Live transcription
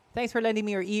Thanks for lending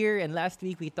me your ear. And last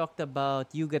week we talked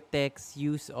about Yugatech's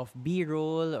use of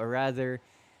B-roll, or rather,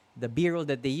 the B-roll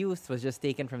that they used was just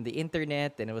taken from the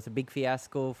internet, and it was a big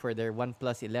fiasco for their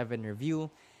OnePlus 11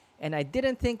 review. And I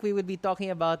didn't think we would be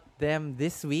talking about them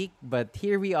this week, but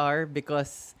here we are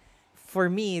because for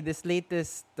me, this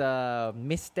latest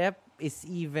misstep is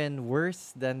even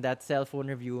worse than that cell phone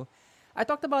review. I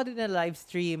talked about it in a live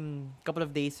stream a couple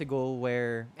of days ago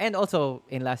and also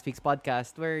in last week's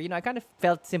podcast, where, I kind of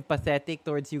felt sympathetic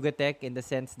towards Yugatech in the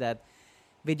sense that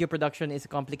video production is a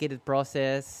complicated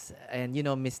process and,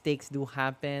 mistakes do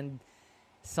happen.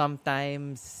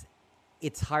 Sometimes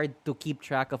it's hard to keep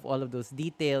track of all of those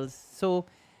details. So,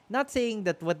 not saying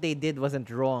that what they did wasn't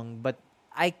wrong, but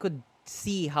I could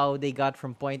see how they got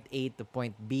from point A to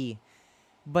point B.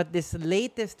 But this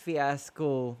latest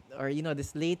fiasco, or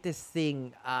this latest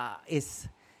thing, is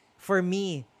for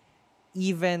me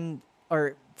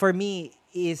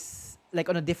is like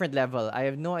on a different level. I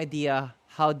have no idea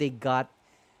how they got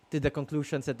to the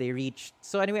conclusions that they reached.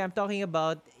 So anyway, I'm talking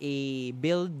about a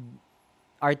build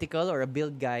article or a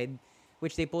build guide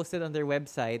which they posted on their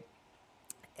website.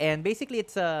 And basically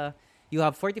you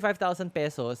have 45,000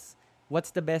 pesos.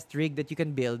 What's the best rig that you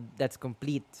can build that's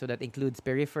complete? So that includes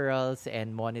peripherals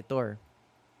and monitor.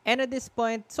 And at this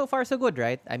point, so far so good,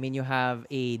 right? I mean, you have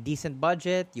a decent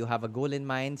budget, you have a goal in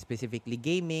mind, specifically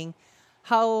gaming.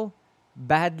 How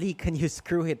badly can you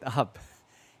screw it up?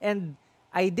 And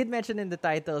I did mention in the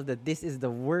title that this is the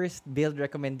worst build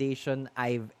recommendation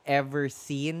I've ever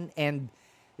seen. And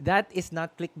that is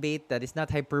not clickbait, that is not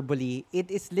hyperbole.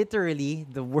 It is literally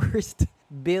the worst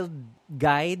build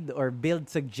guide or build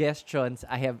suggestions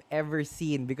I have ever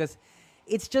seen, because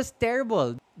it's just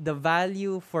terrible. The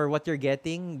value for what you're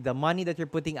getting, the money that you're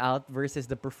putting out versus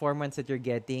the performance that you're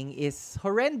getting is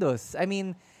horrendous. I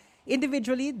mean,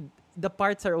 individually, the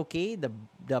parts are okay.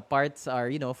 The parts are,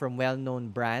 from well-known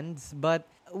brands. But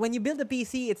when you build a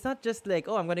PC, it's not just like,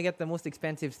 oh, I'm gonna get the most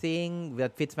expensive thing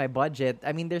that fits my budget.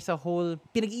 I mean, there's a whole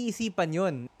pinag-iisipan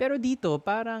yun. Pero dito,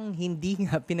 parang hindi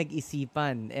nga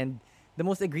pinag-isipan. And the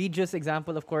most egregious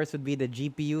example, of course, would be the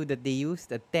GPU that they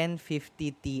used, a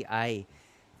 1050 Ti.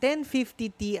 1050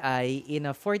 Ti in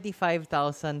a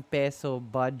 45,000 peso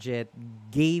budget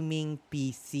gaming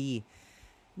PC.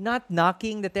 Not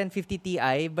knocking the 1050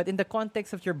 Ti, but in the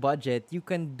context of your budget, you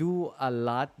can do a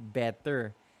lot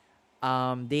better.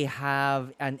 They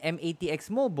have an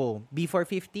M80X Mobo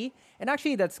B450, and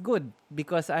actually that's good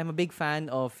because I'm a big fan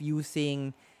of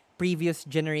using previous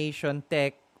generation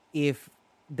tech if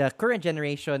the current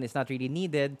generation is not really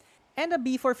needed. And a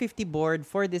B450 board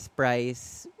for this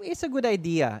price is a good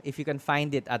idea if you can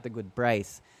find it at a good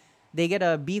price. They get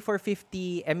a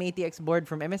B450 M80X board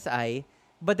from MSI,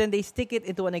 but then they stick it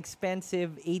into an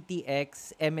expensive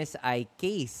ATX MSI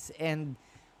case. And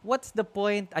what's the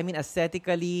point? I mean,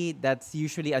 aesthetically, that's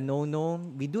usually a no-no.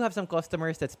 We do have some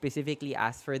customers that specifically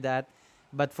ask for that.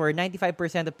 But for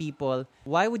 95% of people,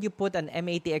 why would you put an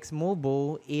M80X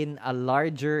Mobo in a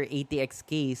larger ATX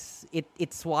case?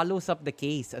 It swallows up the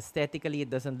case. Aesthetically, it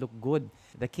doesn't look good.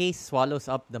 The case swallows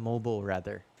up the Mobo,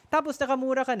 rather. Tapos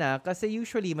nakamura ka na kasi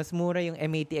usually mas mura yung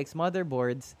M80X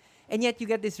motherboards, and yet you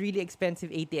get this really expensive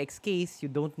ATX case. You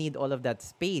don't need all of that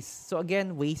space. So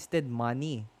again, wasted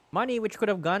money. Money which could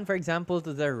have gone, for example,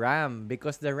 to the RAM,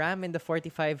 because the RAM in the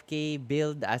 45K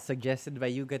build, as suggested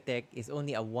by Yugatech, is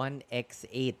only a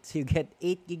 1x8. So you get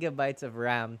 8 gigabytes of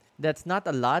RAM. That's not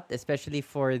a lot, especially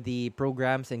for the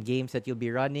programs and games that you'll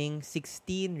be running.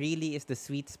 16 really is the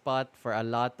sweet spot for a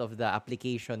lot of the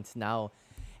applications now.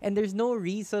 And there's no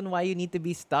reason why you need to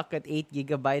be stuck at 8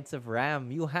 gigabytes of RAM.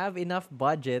 You have enough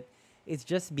budget. It's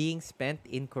just being spent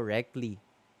incorrectly.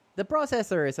 The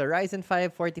processor is a Ryzen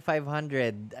 5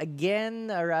 4500.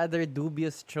 Again, a rather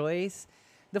dubious choice.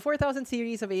 The 4000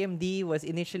 series of AMD was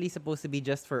initially supposed to be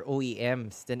just for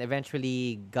OEMs, then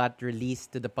eventually got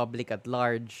released to the public at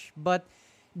large. But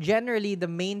generally, the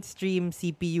mainstream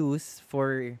CPUs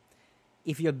for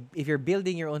if you're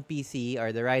building your own PC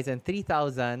are the Ryzen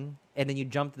 3000, and then you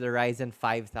jump to the Ryzen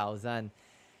 5000.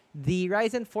 The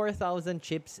Ryzen 4000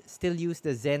 chips still use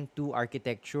the Zen 2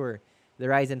 architecture. The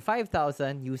Ryzen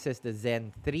 5000 uses the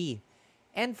Zen 3.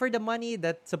 And for the money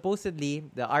that supposedly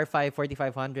the R5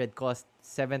 4500 cost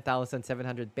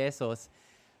 7,700 pesos,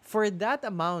 for that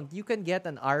amount, you can get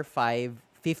an R5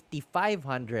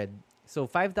 5500. So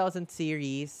 5000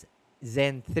 series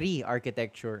Zen 3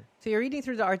 architecture. So you're reading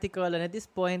through the article, and at this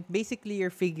point, basically you're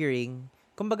figuring,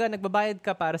 kumbaga nagbabayad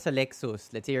ka para sa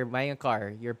Lexus. Let's say you're buying a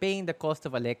car. You're paying the cost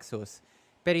of a Lexus.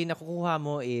 Pero yung nakukuha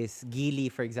mo is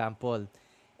Geely, for example.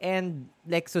 And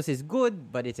Lexus is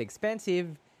good, but it's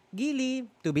expensive. Geely,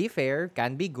 to be fair,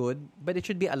 can be good, but it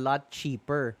should be a lot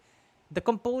cheaper. The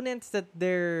components that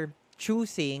they're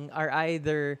choosing are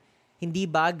either hindi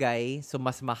bagay, so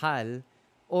mas mahal,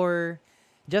 or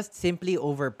just simply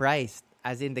overpriced,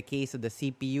 as in the case of the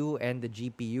CPU and the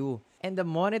GPU. And the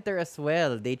monitor as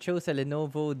well. They chose a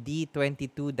Lenovo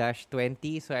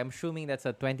D22-20, so I'm assuming that's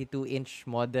a 22-inch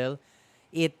model.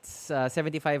 It's a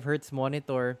 75 hertz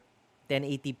monitor,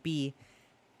 1080p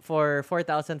for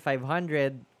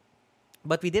 4,500.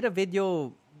 But we did a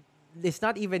video, it's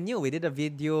not even new. We did a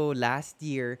video last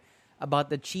year about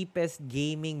the cheapest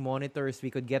gaming monitors we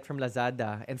could get from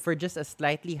Lazada. And for just a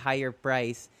slightly higher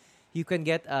price, you can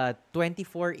get a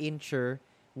 24-incher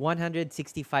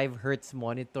 165 hertz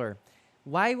monitor.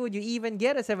 Why would you even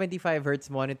get a 75 hertz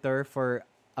monitor for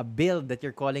a build that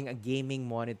you're calling a gaming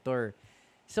monitor?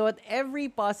 So at every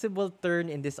possible turn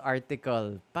in this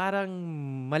article, parang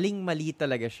maling-mali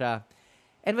talaga siya.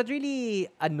 And what really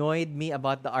annoyed me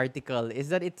about the article is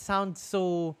that it sounds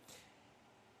so...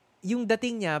 Yung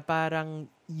dating niya, parang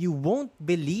you won't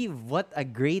believe what a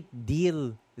great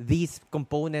deal these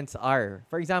components are.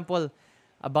 For example,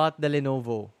 about the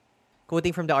Lenovo.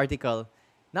 Quoting from the article,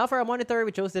 now for a monitor,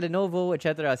 we chose the Lenovo,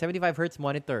 etc. 75 hertz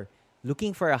monitor.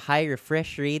 Looking for a high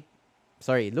refresh rate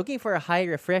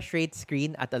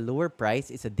screen at a lower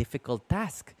price is a difficult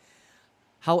task.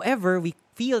 However, we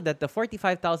feel that the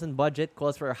 45,000 budget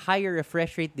calls for a higher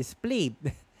refresh rate display.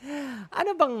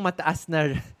 Ano bang mataas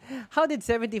na? How did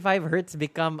 75 hertz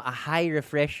become a high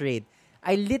refresh rate?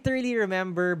 I literally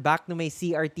remember back no may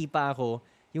CRT pa ako,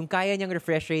 yung kaya niyang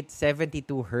refresh rate 72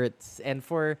 hertz. And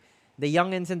for the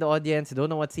youngins in the audience who don't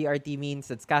know what CRT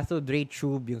means, it's cathode ray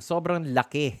tube, yung sobrang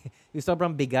laki, yung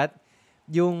sobrang bigat.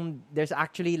 There's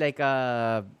actually like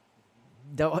the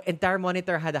entire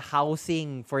monitor had a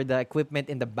housing for the equipment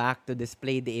in the back to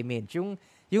display the image. Yung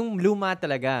luma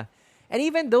talaga. And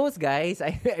even those guys,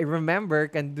 I remember,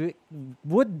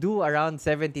 would do around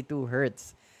 72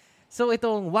 hertz. So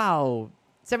itong, wow,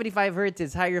 75 hertz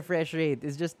is high refresh rate.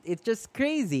 It's just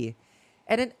crazy.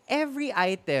 And then every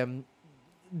item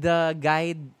the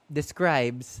guide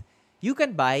describes, you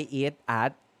can buy it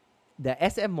at the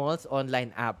SM Malls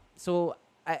online app. So,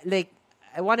 I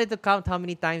wanted to count how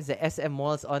many times the SM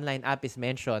Malls online app is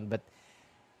mentioned, but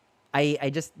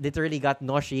I just literally got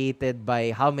nauseated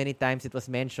by how many times it was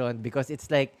mentioned, because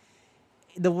it's like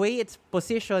the way it's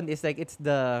positioned is like it's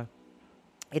the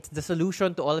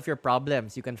solution to all of your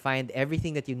problems. You can find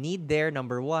everything that you need there,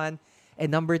 number one, and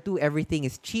number two, everything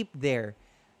is cheap there.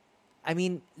 I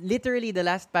mean, literally the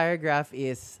last paragraph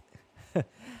is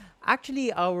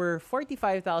actually our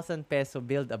 45,000 peso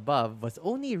build above was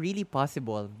only really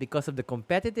possible because of the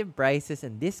competitive prices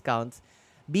and discounts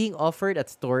being offered at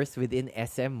stores within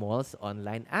SM Mall's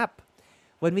online app.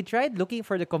 When we tried looking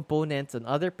for the components on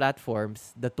other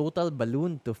platforms, the total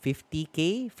ballooned to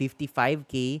 50K,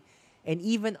 55K, and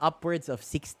even upwards of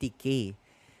 60K.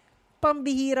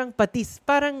 Pambihirang patis.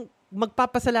 Parang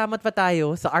magpapasalamat pa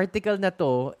tayo sa article na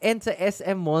to and sa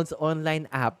SM Mall's online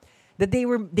app that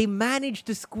they managed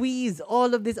to squeeze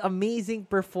all of this amazing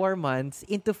performance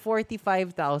into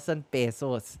 45,000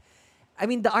 pesos. I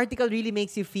mean, the article really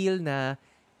makes you feel na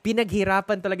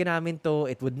pinaghirapan talaga namin to.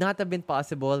 It would not have been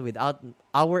possible without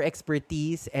our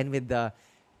expertise and with the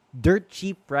dirt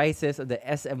cheap prices of the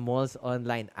SM Mall's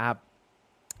online app.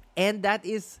 And that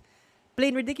is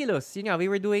plain ridiculous. You know, we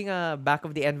were doing a back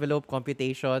of the envelope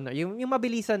computation, yung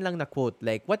mabilisan lang na quote,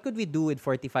 like, what could we do with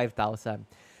 45,000?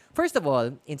 First of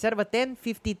all, instead of a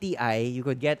 1050 Ti, you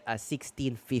could get a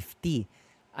 1650,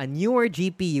 a newer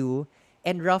GPU,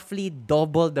 and roughly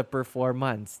double the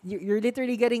performance. You're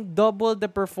literally getting double the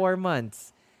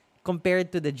performance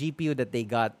compared to the GPU that they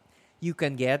got. You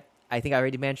can get, I think I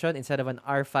already mentioned, instead of an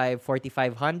R5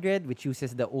 4500, which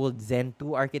uses the old Zen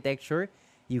 2 architecture,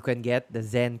 you can get the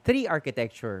Zen 3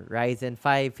 architecture, Ryzen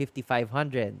 5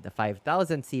 5500, the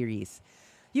 5000 series.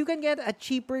 You can get a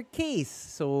cheaper case.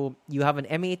 So you have an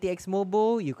M80X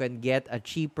Mobo, you can get a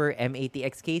cheaper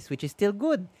M80X case, which is still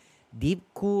good.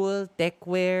 Deepcool,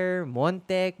 Techwear,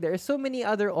 Montech, there are so many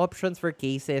other options for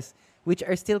cases which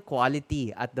are still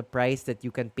quality at the price that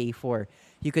you can pay for.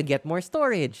 You can get more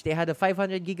storage. They had a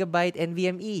 500 gigabyte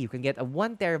NVMe. You can get a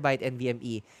 1 terabyte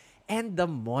NVMe. And the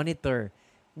monitor.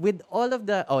 With all of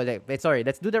the...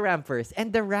 let's do the RAM first.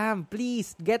 And the RAM,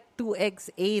 please, get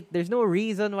 2x8. There's no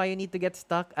reason why you need to get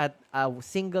stuck at a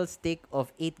single stick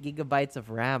of 8 gigabytes of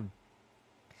RAM.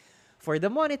 For the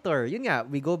monitor, yun nga,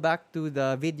 we go back to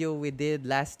the video we did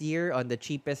last year on the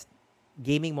cheapest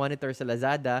gaming monitor sa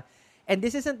Lazada. And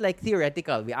this isn't like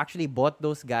theoretical. We actually bought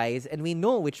those guys and we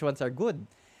know which ones are good.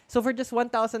 So for just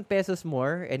 1,000 pesos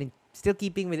more and still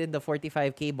keeping within the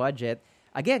 45K budget,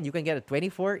 Again, you can get a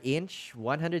 24-inch,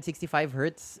 165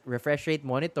 hertz refresh rate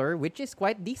monitor, which is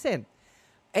quite decent.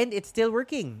 And it's still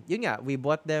working. Yun nga, we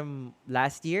bought them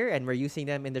last year and we're using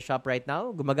them in the shop right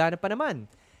now. Gumagana pa naman.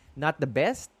 Not the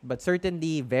best, but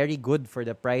certainly very good for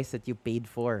the price that you paid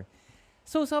for.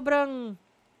 So sobrang,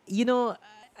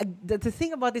 the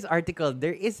thing about this article,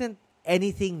 there isn't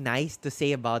anything nice to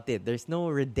say about it. There's no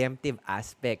redemptive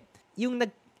aspect.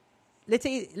 Let's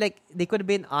say, like, they could have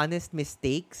been honest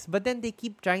mistakes, but then they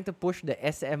keep trying to push the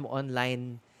SM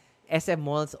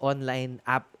Malls online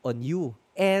app on you.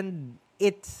 And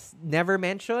it's never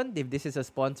mentioned if this is a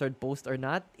sponsored post or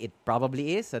not. It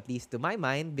probably is, at least to my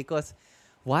mind, because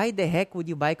why the heck would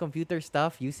you buy computer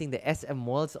stuff using the SM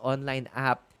Malls online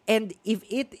app? And if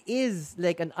it is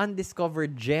like an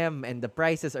undiscovered gem and the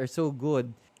prices are so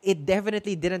good, it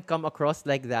definitely didn't come across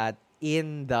like that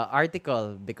in the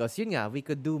article, because yun nga, we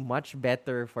could do much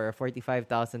better for a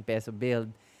 45,000 peso build.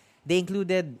 They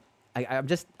included,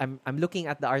 I'm looking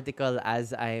at the article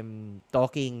as I'm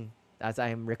talking, as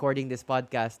I'm recording this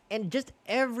podcast, and just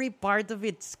every part of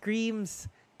it screams,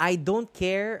 I don't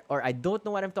care, or I don't know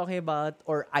what I'm talking about,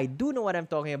 or I do know what I'm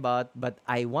talking about, but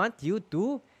I want you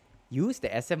to use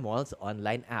the SM Malls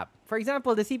online app. For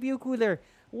example, the CPU cooler.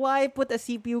 Why put a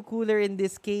CPU cooler in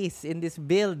this case, in this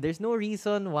build? There's no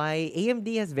reason why.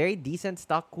 AMD has very decent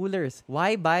stock coolers.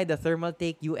 Why buy the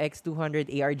Thermaltake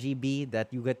UX200 ARGB that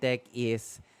Yugatech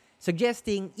is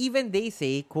suggesting? Even they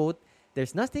say, quote,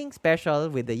 there's nothing special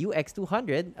with the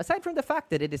UX200 aside from the fact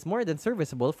that it is more than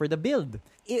serviceable for the build.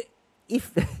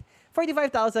 If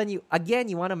 45,000, you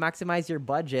want to maximize your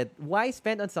budget, why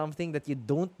spend on something that you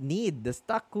don't need? The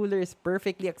stock cooler is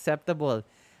perfectly acceptable.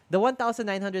 The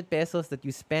 1,900 pesos that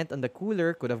you spent on the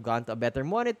cooler could have gone to a better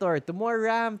monitor, to more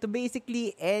RAM, to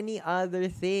basically any other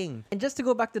thing. And just to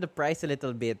go back to the price a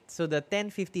little bit, so the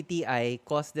 1050 Ti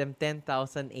cost them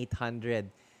 10,800.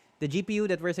 The GPU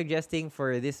that we're suggesting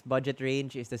for this budget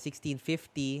range is the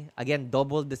 1650. Again,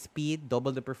 double the speed,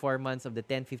 double the performance of the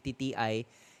 1050 Ti. And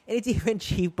it's even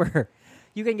cheaper.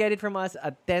 You can get it from us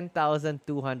at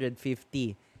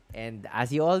 10,250. And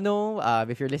as you all know,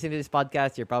 if you're listening to this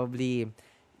podcast, you're probably,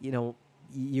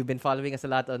 you've been following us a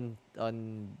lot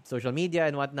on social media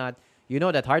and whatnot. You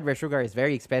know that hardware sugar is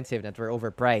very expensive, that we're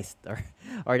overpriced.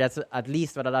 Or that's at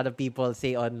least what a lot of people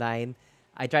say online.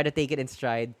 I try to take it in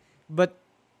stride. But,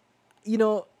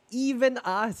 even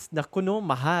us, na kuno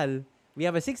mahal, we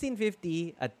have a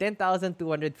 1650 at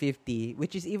 10,250,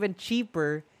 which is even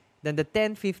cheaper than the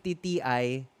 1050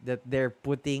 Ti that they're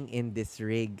putting in this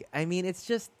rig. I mean, it's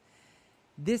just,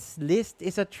 this list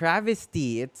is a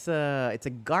travesty. It's a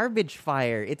garbage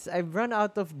fire. I've run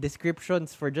out of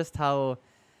descriptions for just how,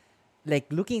 like,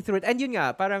 looking through it. And yun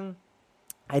nga, parang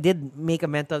I did make a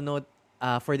mental note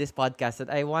for this podcast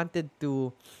that I wanted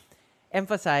to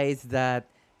emphasize that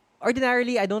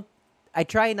ordinarily I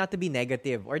try not to be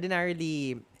negative.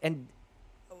 Ordinarily, and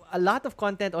a lot of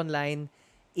content online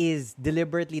is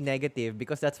deliberately negative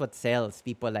because that's what sells.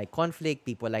 People like conflict,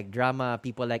 people like drama,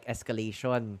 people like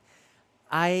escalation.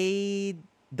 I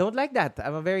don't like that.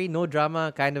 I'm a very no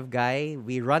drama kind of guy.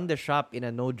 We run the shop in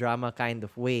a no drama kind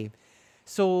of way.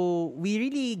 So we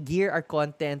really gear our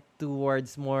content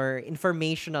towards more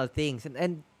informational things.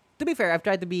 And to be fair, I've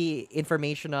tried to be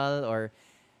informational or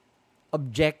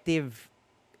objective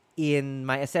in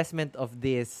my assessment of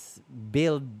this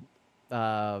build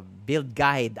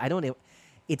guide. I don't know.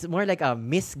 It's more like a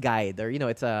misguide, or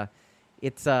it's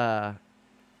a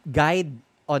guide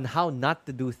on how not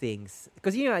to do things.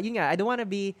 Because I don't want to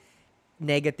be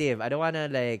negative. I don't want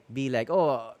to be like,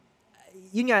 oh,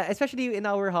 especially in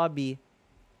our hobby,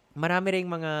 marami ring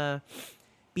mga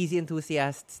PC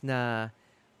enthusiasts na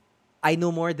I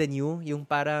know more than you, yung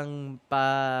parang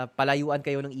palayuan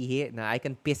kayo ng ihi, na I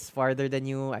can piss farther than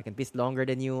you, I can piss longer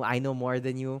than you, I know more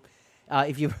than you.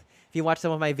 If you watch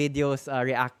some of my videos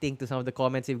reacting to some of the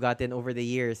comments we've gotten over the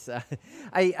years,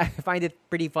 I find it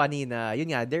pretty funny na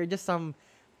there are just some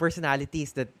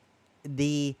personalities that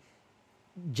they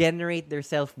generate their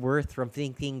self-worth from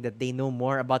thinking that they know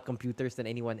more about computers than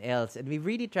anyone else. And we've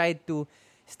really tried to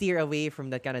steer away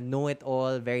from that kind of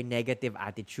know-it-all, very negative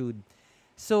attitude.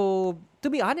 So, to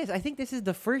be honest, I think this is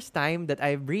the first time that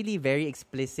I'm really very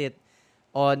explicit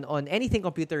on anything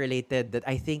computer-related, that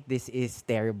I think this is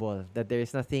terrible, that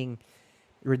there's nothing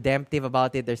redemptive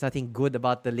about it, there's nothing good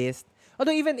about the list.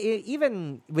 Although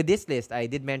even with this list, I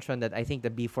did mention that I think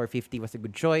the B450 was a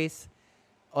good choice,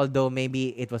 although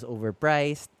maybe it was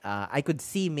overpriced. I could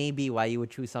see maybe why you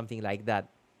would choose something like that.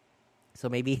 So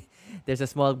maybe there's a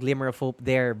small glimmer of hope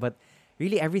there, but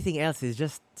really everything else is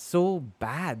just so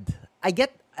bad. I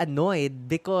get annoyed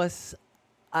because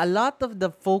a lot of the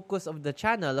focus of the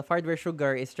channel of Hardware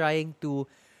Sugar is trying to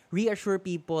reassure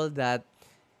people that,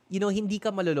 hindi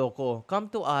ka maloloko. Come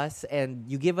to us and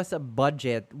you give us a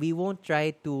budget. We won't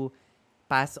try to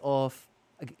pass off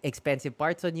expensive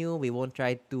parts on you. We won't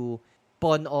try to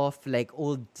pawn off like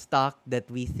old stock that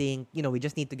we think, we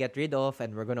just need to get rid of,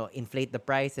 and we're going to inflate the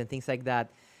price and things like that.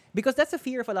 Because that's a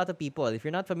fear of a lot of people. If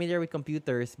you're not familiar with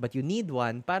computers, but you need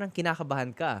one, parang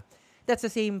kinakabahan ka. That's the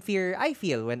same fear I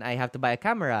feel when I have to buy a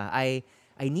camera. I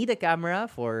need a camera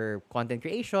for content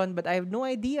creation, but I have no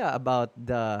idea about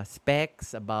the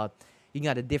specs, about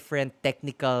the different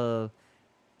technical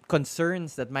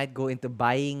concerns that might go into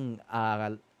buying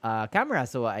a camera.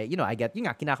 So I get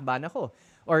kinakabahan ako.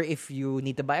 Or if you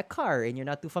need to buy a car and you're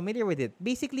not too familiar with it,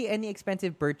 basically any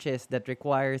expensive purchase that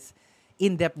requires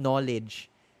in-depth knowledge,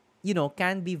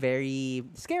 can be very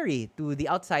scary to the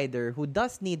outsider who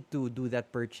does need to do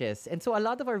that purchase. And so a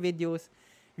lot of our videos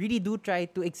really do try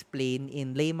to explain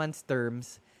in layman's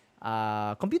terms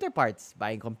computer parts,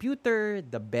 buying computer,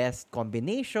 the best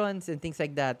combinations and things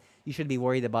like that. You should be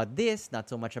worried about this, not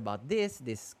so much about this.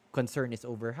 This concern is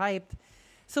overhyped.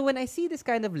 So when I see this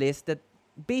kind of list that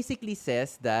basically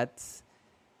says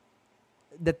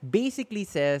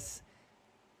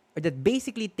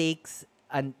takes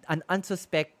an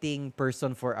unsuspecting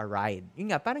person for a ride.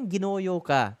 Yun nga, parang ginoyo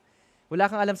ka. Wala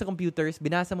kang alam sa computers,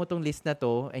 binasa mo tong list na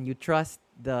to, and you trust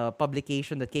the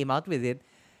publication that came out with it,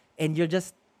 and you'll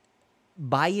just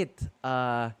buy it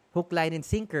hook, line, and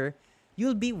sinker,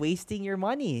 you'll be wasting your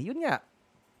money. Yun nga.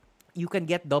 You can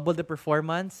get double the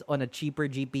performance on a cheaper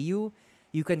GPU.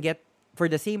 You can get, for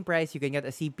the same price, you can get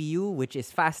a CPU which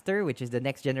is faster, which is the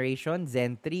next generation,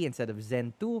 Zen 3 instead of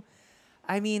Zen 2.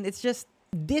 I mean, it's just,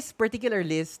 this particular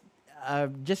list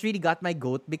just really got my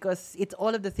goat because it's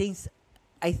all of the things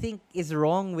I think is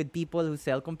wrong with people who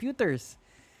sell computers.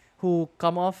 Who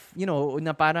come off,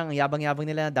 na parang yabang-yabang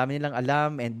nila, dami nilang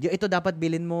alam, and ito dapat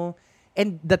bilhin mo.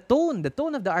 And the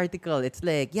tone of the article, it's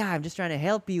like, yeah, I'm just trying to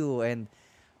help you. And,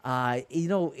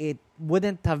 it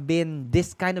wouldn't have been,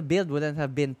 this kind of build wouldn't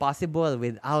have been possible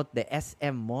without the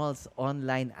SM Malls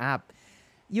online app.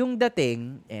 Yung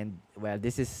dating, and well,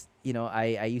 this is,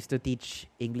 I used to teach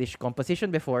English composition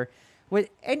before. Well,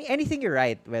 anything you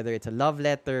write, whether it's a love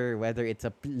letter, whether it's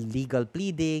a legal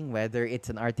pleading, whether it's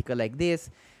an article like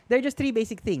this, there are just three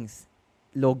basic things.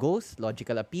 Logos,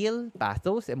 logical appeal,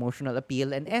 pathos, emotional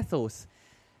appeal, and ethos.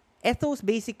 Ethos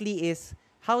basically is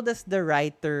how is the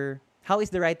writer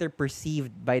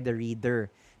perceived by the reader?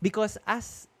 Because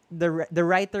as the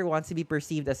writer wants to be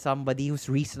perceived as somebody who's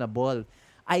reasonable.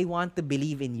 I want to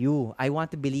believe in you. I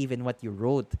want to believe in what you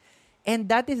wrote. And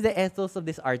that is the ethos of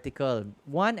this article.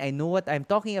 One, I know what I'm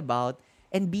talking about.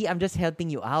 And B, I'm just helping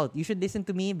you out. You should listen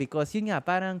to me because yun nga,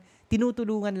 parang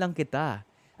tinutulungan lang kita.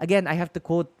 Again, I have to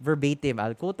quote verbatim.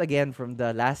 I'll quote again from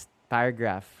the last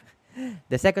paragraph.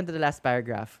 The second to the last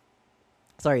paragraph.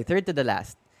 Sorry, third to the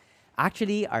last.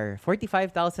 Actually, our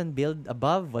 45,000 build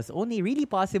above was only really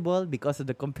possible because of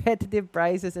the competitive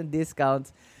prices and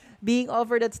discounts being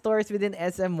offered at stores within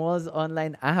SM Mall's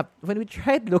online app. When we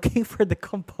tried looking for the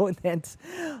components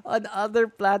on other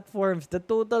platforms, the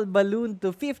total ballooned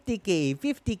to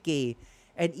 50K,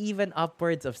 and even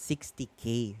upwards of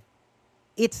 60K.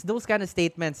 It's those kind of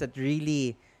statements that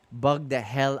really bug the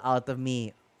hell out of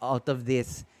me, out of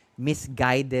this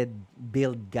misguided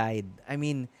build guide. I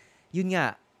mean, yun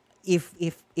nga,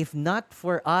 if not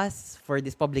for us, for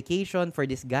this publication, for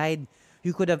this guide,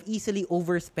 you could have easily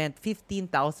overspent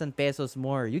 15,000 pesos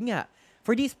more. Yun nga,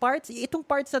 for these parts, itong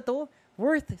parts na to,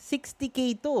 worth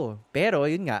 60K to. Pero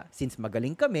yun nga, since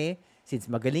magaling kami, since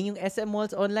magaling yung SM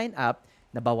Malls online app,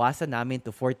 nabawasan namin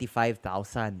to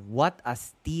 45,000. What a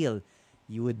steal.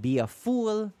 You would be a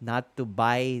fool not to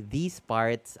buy these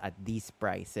parts at these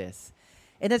prices.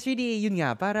 And that's really, yun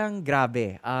nga, parang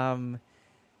grabe.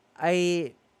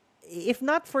 If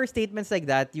not for statements like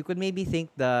that, you could maybe think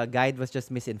the guide was just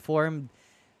misinformed.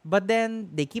 But then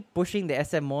they keep pushing the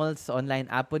SM Malls online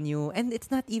app on you, and it's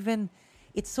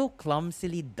so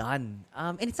clumsily done.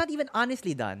 And it's not even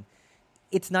honestly done.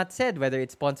 It's not said whether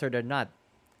it's sponsored or not.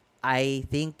 I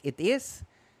think it is.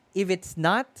 If it's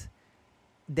not,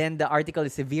 then the article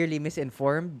is severely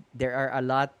misinformed. There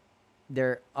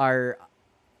are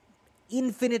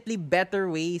infinitely better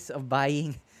ways of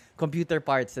buying computer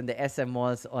parts than the SM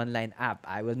Malls online app.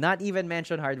 I will not even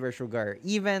mention Hardware Sugar.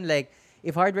 Even like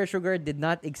if Hardware Sugar did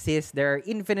not exist, there are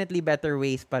infinitely better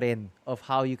ways pa rin of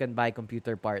how you can buy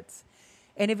computer parts.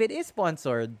 And if it is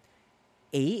sponsored,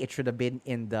 it should have been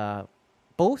in the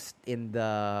post, in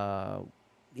the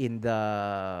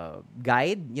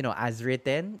guide, as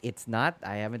written. It's not.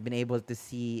 I haven't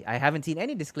seen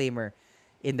any disclaimer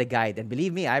in the guide. And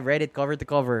believe me, I've read it cover to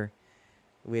cover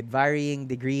with varying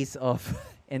degrees of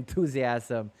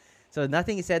enthusiasm. So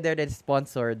nothing is said there that is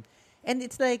sponsored. And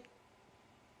it's like,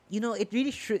 it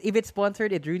really should, if it's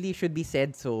sponsored, it really should be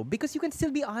said so. Because you can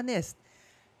still be honest.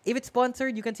 If it's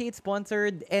sponsored, you can say it's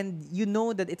sponsored, and you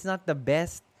know that it's not the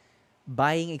best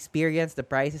buying experience. The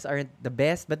prices aren't the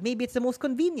best, but maybe it's the most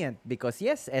convenient because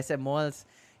yes, SM Malls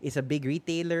is a big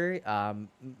retailer.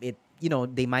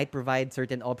 They might provide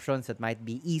certain options that might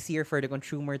be easier for the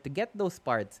consumer to get those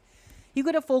parts. You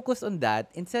gotta focus on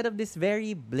that instead of this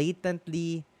very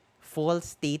blatantly false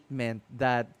statement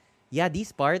that yeah,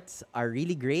 these parts are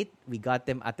really great. We got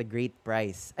them at a great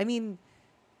price. I mean,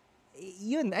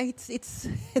 it's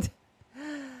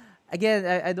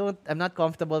again, I'm not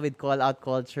comfortable with call out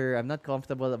culture. I'm not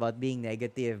comfortable about being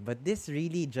negative, but this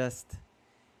really just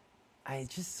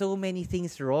so many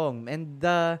things wrong. And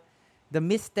the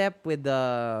misstep with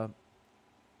the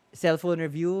cell phone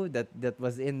review that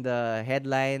was in the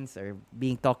headlines or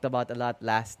being talked about a lot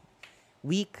last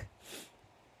week.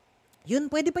 Yun,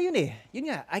 pwede pa yun eh. Yun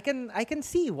nga, I can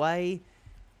see why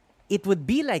it would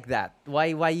be like that.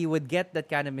 Why you would get that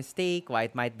kind of mistake, why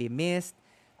it might be missed.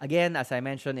 Again, as I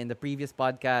mentioned in the previous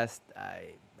podcast,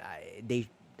 I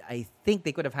think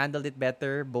they could have handled it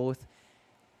better, both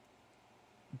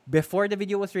before the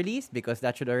video was released, because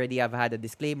that should already have had a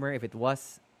disclaimer if it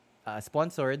was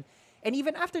sponsored, and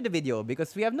even after the video,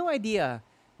 because we have no idea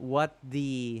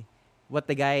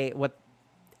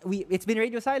it's been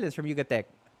radio silence from Yugatech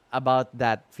about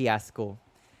that fiasco.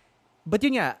 But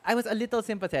yun nga, I was a little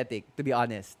sympathetic, to be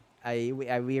honest.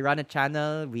 We run a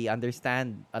channel, we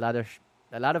understand a lot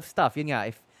of stuff. Yun nga,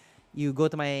 if you go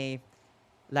to my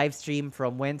live stream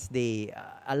from Wednesday,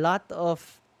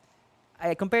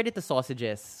 I compared it to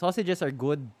sausages. Sausages are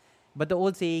good, but the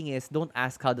old saying is, don't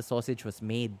ask how the sausage was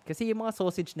made. Kasi yung mga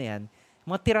sausage na yan,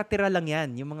 mga tira-tira lang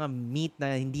yan. Yung mga meat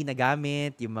na hindi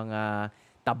nagamit, yung mga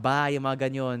taba, yung mga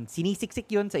ganyan. Sinisiksik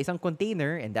yun sa isang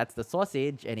container, and that's the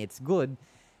sausage, and it's good.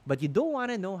 But you don't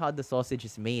want to know how the sausage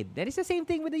is made. And it's the same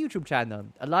thing with the YouTube channel.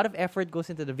 A lot of effort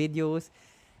goes into the videos,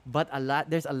 but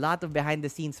there's a lot of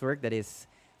behind-the-scenes work that is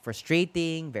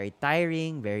frustrating, very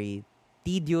tiring, very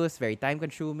tedious, very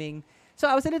time-consuming. So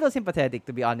I was a little sympathetic,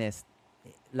 to be honest,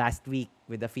 last week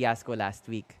with the fiasco last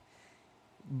week.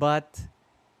 But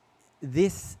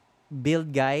this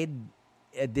build guide,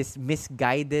 this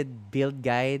misguided build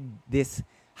guide, this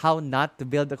how not to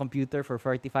build a computer for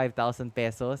 45,000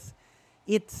 pesos,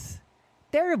 it's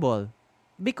terrible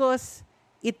because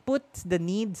it puts the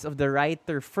needs of the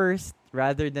writer first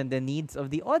rather than the needs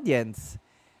of the audience.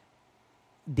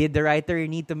 Did the writer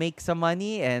need to make some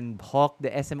money and hawk the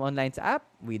SM Online's app?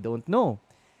 We don't know.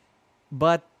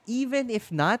 But even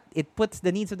if not, it puts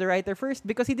the needs of the writer first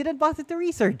because he didn't bother to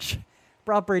research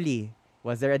properly.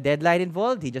 Was there a deadline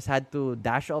involved? He just had to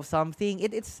dash off something.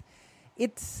 It's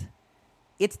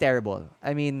terrible.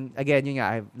 I mean, again,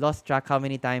 I've lost track how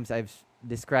many times I've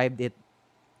described it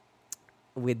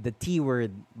with the T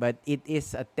word, but it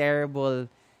is a terrible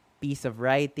piece of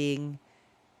writing.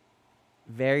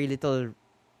 Very little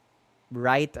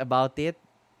right about it.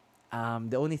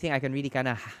 The only thing I can really kind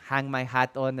of hang my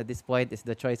hat on at this point is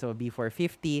the choice of a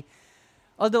B450.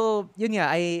 Although,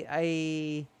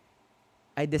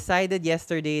 I decided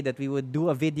yesterday that we would do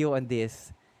a video on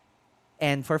this.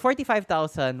 And for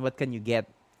 45,000, what can you get?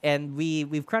 And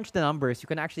we've crunched the numbers. You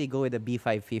can actually go with a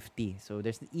B550. So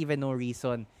there's even no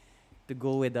reason to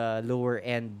go with a lower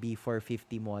end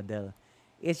B450 model.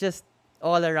 It's just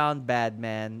all around bad,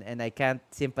 man. And I can't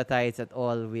sympathize at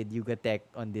all with Yugatech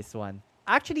on this one.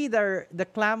 Actually, the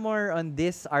clamor on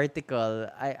this article,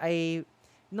 I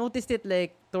noticed it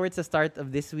like towards the start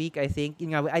of this week, I think.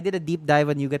 I did a deep dive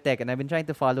on Yugatech and I've been trying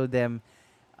to follow them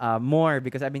more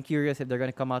because I've been curious if they're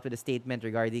going to come out with a statement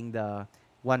regarding the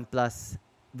OnePlus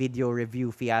video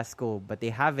review fiasco. But they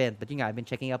haven't. But I've been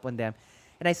checking up on them.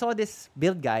 And I saw this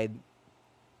build guide,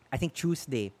 I think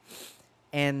Tuesday.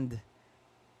 And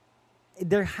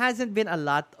there hasn't been a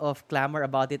lot of clamor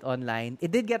about it online.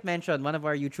 It did get mentioned. One of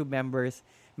our YouTube members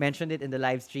mentioned it in the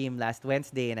live stream last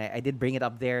Wednesday, and I did bring it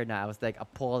up there. Now I was like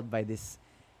appalled by this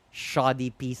shoddy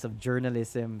piece of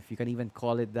journalism, if you can even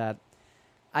call it that.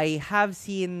 I have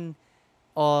seen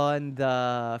on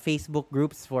the Facebook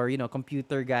groups for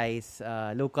computer guys,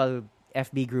 local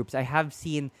FB groups, I have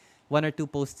seen one or two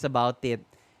posts about it,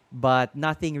 but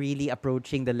nothing really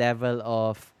approaching the level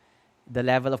of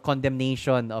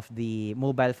condemnation of the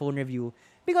mobile phone review,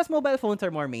 because mobile phones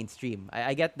are more mainstream.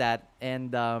 I get that.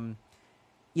 And,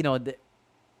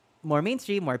 more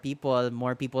mainstream, more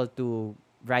people to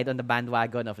ride on the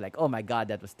bandwagon of like, oh my God,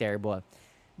 that was terrible.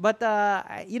 But,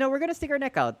 we're going to stick our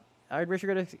neck out. Our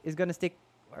is going to stick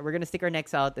we're gonna stick our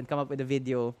necks out and come up with a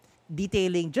video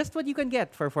detailing just what you can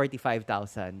get for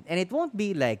 45,000. And it won't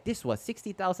be like this was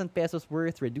 60,000 pesos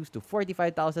worth reduced to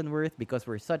 45,000 worth because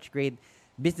we're such great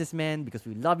businessmen, because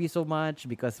we love you so much,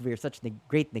 because we're such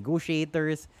great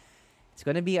negotiators. It's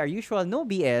gonna be our usual no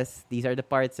BS. These are the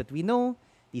parts that we know.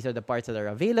 These are the parts that are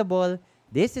available.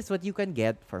 This is what you can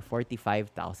get for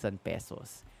 45,000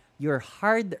 pesos. Your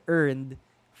hard-earned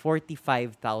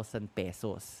 45,000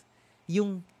 pesos.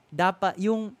 Yung dapat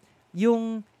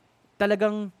yung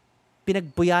talagang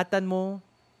pinagpuyatan mo,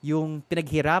 yung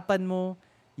pinaghirapan mo,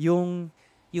 yung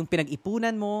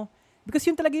pinag-ipunan mo, because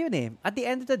yun talaga yun eh. At the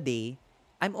end of the day,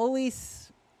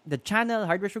 the channel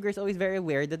Hardware Sugar is always very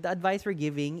aware that the advice we're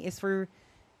giving is for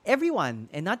everyone,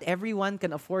 and not everyone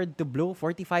can afford to blow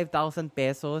 45,000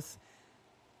 pesos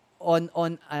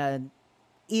on an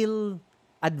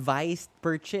ill-advised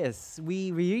purchase.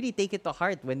 We really take it to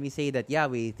heart when we say that, yeah,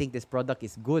 we think this product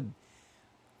is good.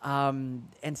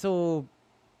 And so,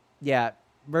 yeah,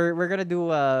 we're gonna do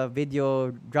a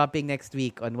video dropping next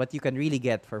week on what you can really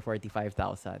get for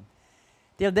 45,000.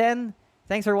 Till then,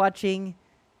 thanks for watching.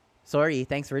 Sorry,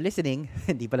 thanks for listening.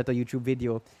 Hindi pala to YouTube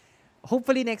video.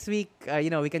 Hopefully next week,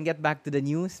 we can get back to the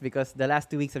news, because the last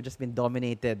 2 weeks have just been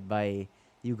dominated by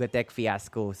Yugatech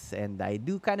fiascos, and I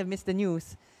do kind of miss the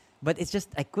news. But it's just,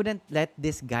 I couldn't let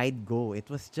this guide go. It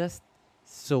was just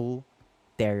so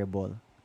terrible.